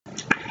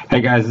Hey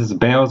guys, this is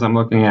Bales. I'm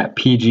looking at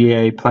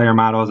PGA player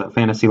models at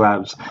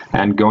FantasyLabs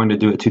and going to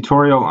do a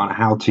tutorial on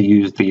how to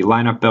use the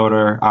lineup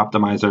builder,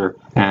 optimizer,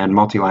 and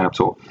multi-lineup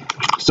tool.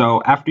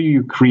 So after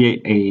you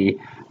create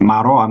a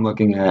model, I'm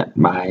looking at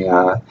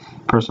my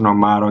personal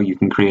model. You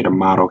can create a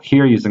model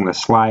here using the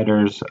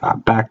sliders,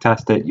 back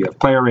test it. You have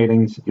player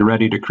ratings. You're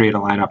ready to create a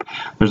lineup.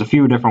 There's a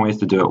few different ways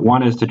to do it.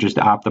 One is to just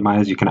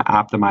optimize. You can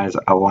optimize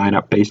a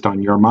lineup based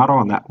on your model,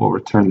 and that will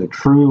return the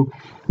true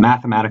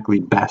mathematically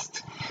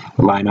best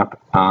lineup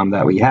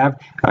that we have.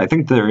 I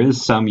think there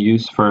is some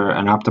use for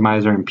an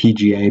optimizer in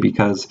PGA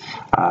because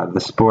the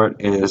sport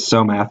is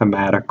so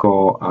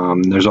mathematical.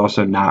 There's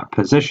also not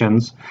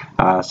positions,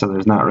 so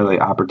there's not really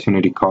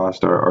opportunity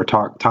cost or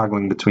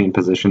toggling between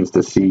positions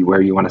to see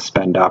where you want to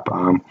spend up.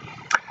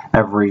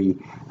 Every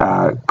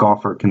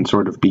golfer can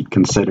sort of be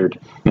considered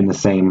in the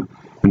same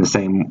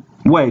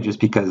way, just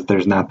because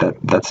there's not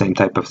that same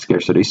type of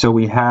scarcity. So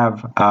we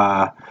have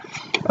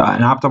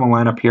an optimal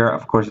lineup here.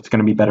 Of course, it's going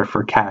to be better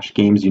for cash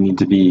games. You need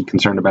to be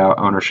concerned about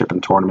ownership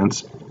in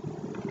tournaments.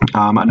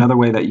 Another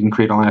way that you can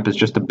create a lineup is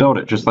just to build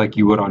it, just like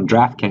you would on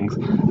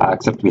DraftKings,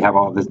 except we have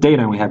all of this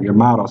data and we have your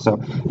model. So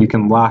you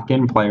can lock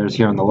in players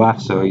here on the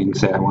left. So you can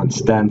say, I want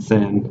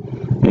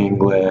Stenson,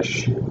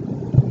 English,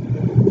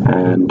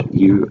 and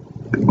you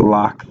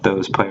lock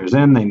those players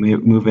in. They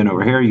move in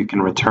over here. You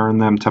can return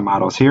them to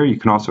models here. You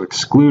can also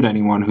exclude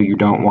anyone who you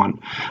don't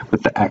want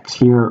with the X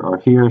here or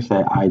here. Say,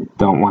 I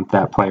don't want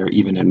that player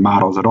even in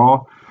models at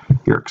all.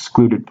 Your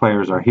excluded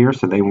players are here,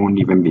 so they won't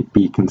even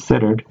be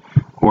considered,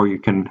 or you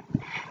can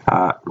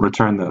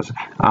return those.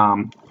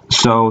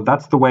 So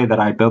that's the way that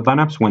I build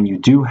lineups. When you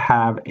do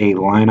have a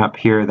lineup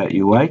here that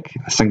you like,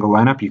 a single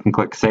lineup, you can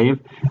click Save,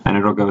 and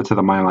it'll go to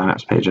the My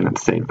Lineups page, and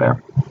it's saved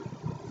there.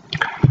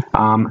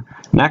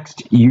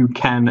 Next, you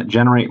can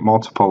generate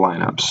multiple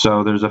lineups.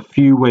 So there's a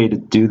few ways to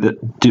do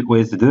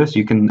this.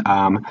 You can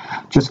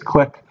just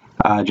click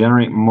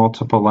generate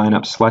multiple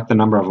lineups, select the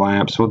number of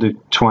lineups. We'll do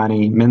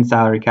 20, min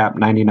salary cap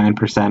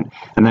 99%,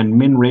 and then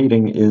min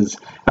rating is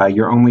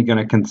you're only going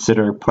to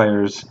consider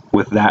players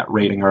with that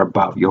rating or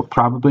above. You'll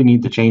probably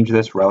need to change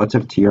this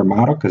relative to your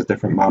model because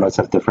different models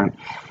have different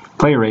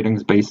player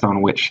ratings based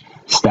on which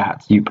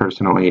stats you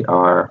personally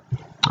are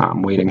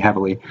weighting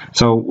heavily.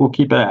 So we'll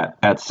keep it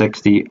at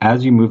 60.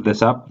 As you move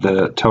this up,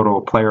 the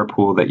total player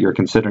pool that you're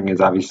considering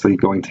is obviously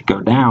going to go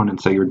down, and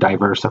so you're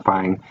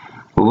diversifying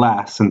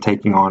less and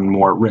taking on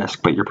more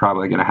risk, but you're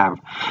probably going to have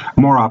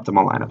more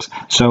optimal lineups.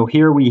 So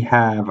here we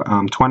have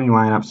 20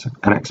 lineups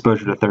and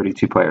exposure to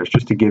 32 players.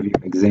 Just to give you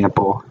an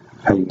example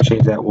how you can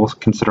change that, we'll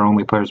consider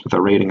only players with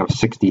a rating of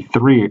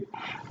 63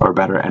 or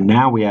better, and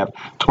now we have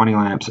 20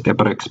 lineups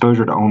but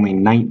exposure to only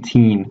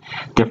 19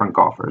 different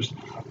golfers.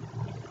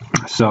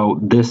 So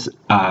this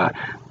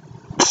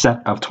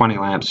set of 20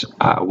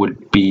 lineups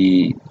would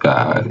be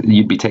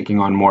you'd be taking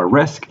on more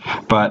risk,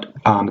 but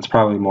it's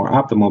probably more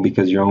optimal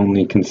because you're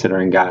only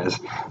considering guys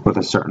with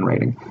a certain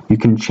rating. You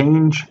can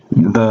change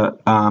the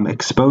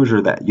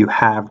exposure that you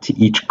have to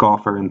each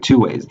golfer in two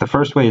ways. The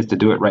first way is to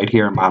do it right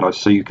here in models.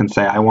 So you can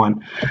say, I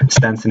want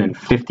Stenson in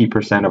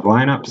 50% of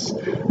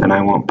lineups, and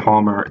I want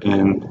Palmer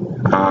in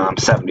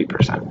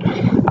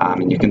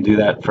 70%. And you can do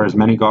that for as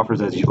many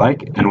golfers as you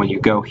like. And when you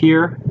go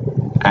here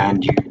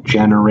and you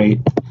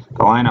generate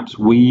the lineups,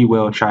 we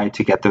will try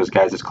to get those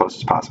guys as close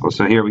as possible.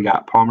 So here we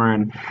got Palmer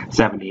in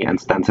 70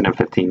 and Stenson in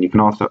 15. You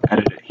can also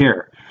edit it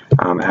here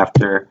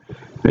after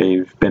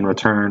they've been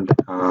returned,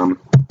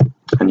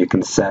 and you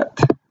can set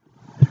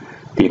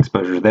the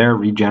exposure there,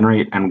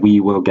 regenerate, and we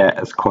will get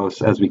as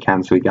close as we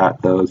can. So we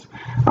got those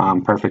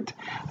perfect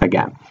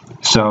again.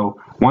 So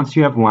once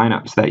you have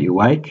lineups that you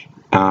like,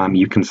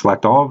 you can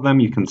select all of them,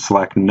 you can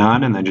select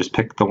none, and then just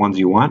pick the ones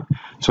you want.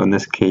 So in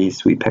this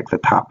case, we pick the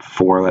top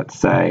 4, let's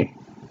say.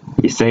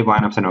 You save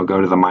lineups and it'll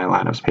go to the My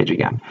Lineups page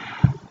again.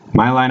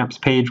 My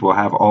Lineups page will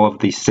have all of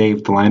the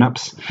saved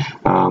lineups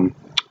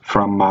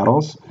from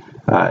models,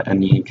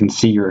 and you can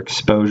see your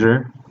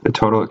exposure, the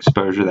total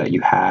exposure that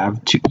you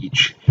have to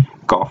each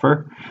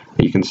golfer.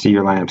 You can see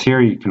your lineups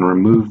here. You can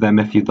remove them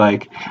if you'd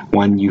like.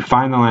 When you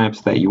find the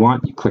lineups that you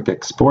want, you click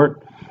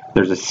Export.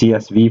 There's a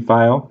CSV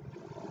file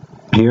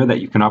here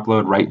that you can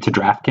upload right to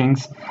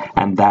DraftKings,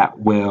 and that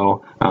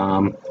will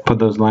put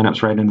those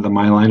lineups right into the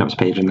My Lineups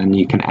page, and then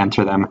you can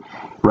enter them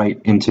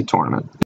right into tournament.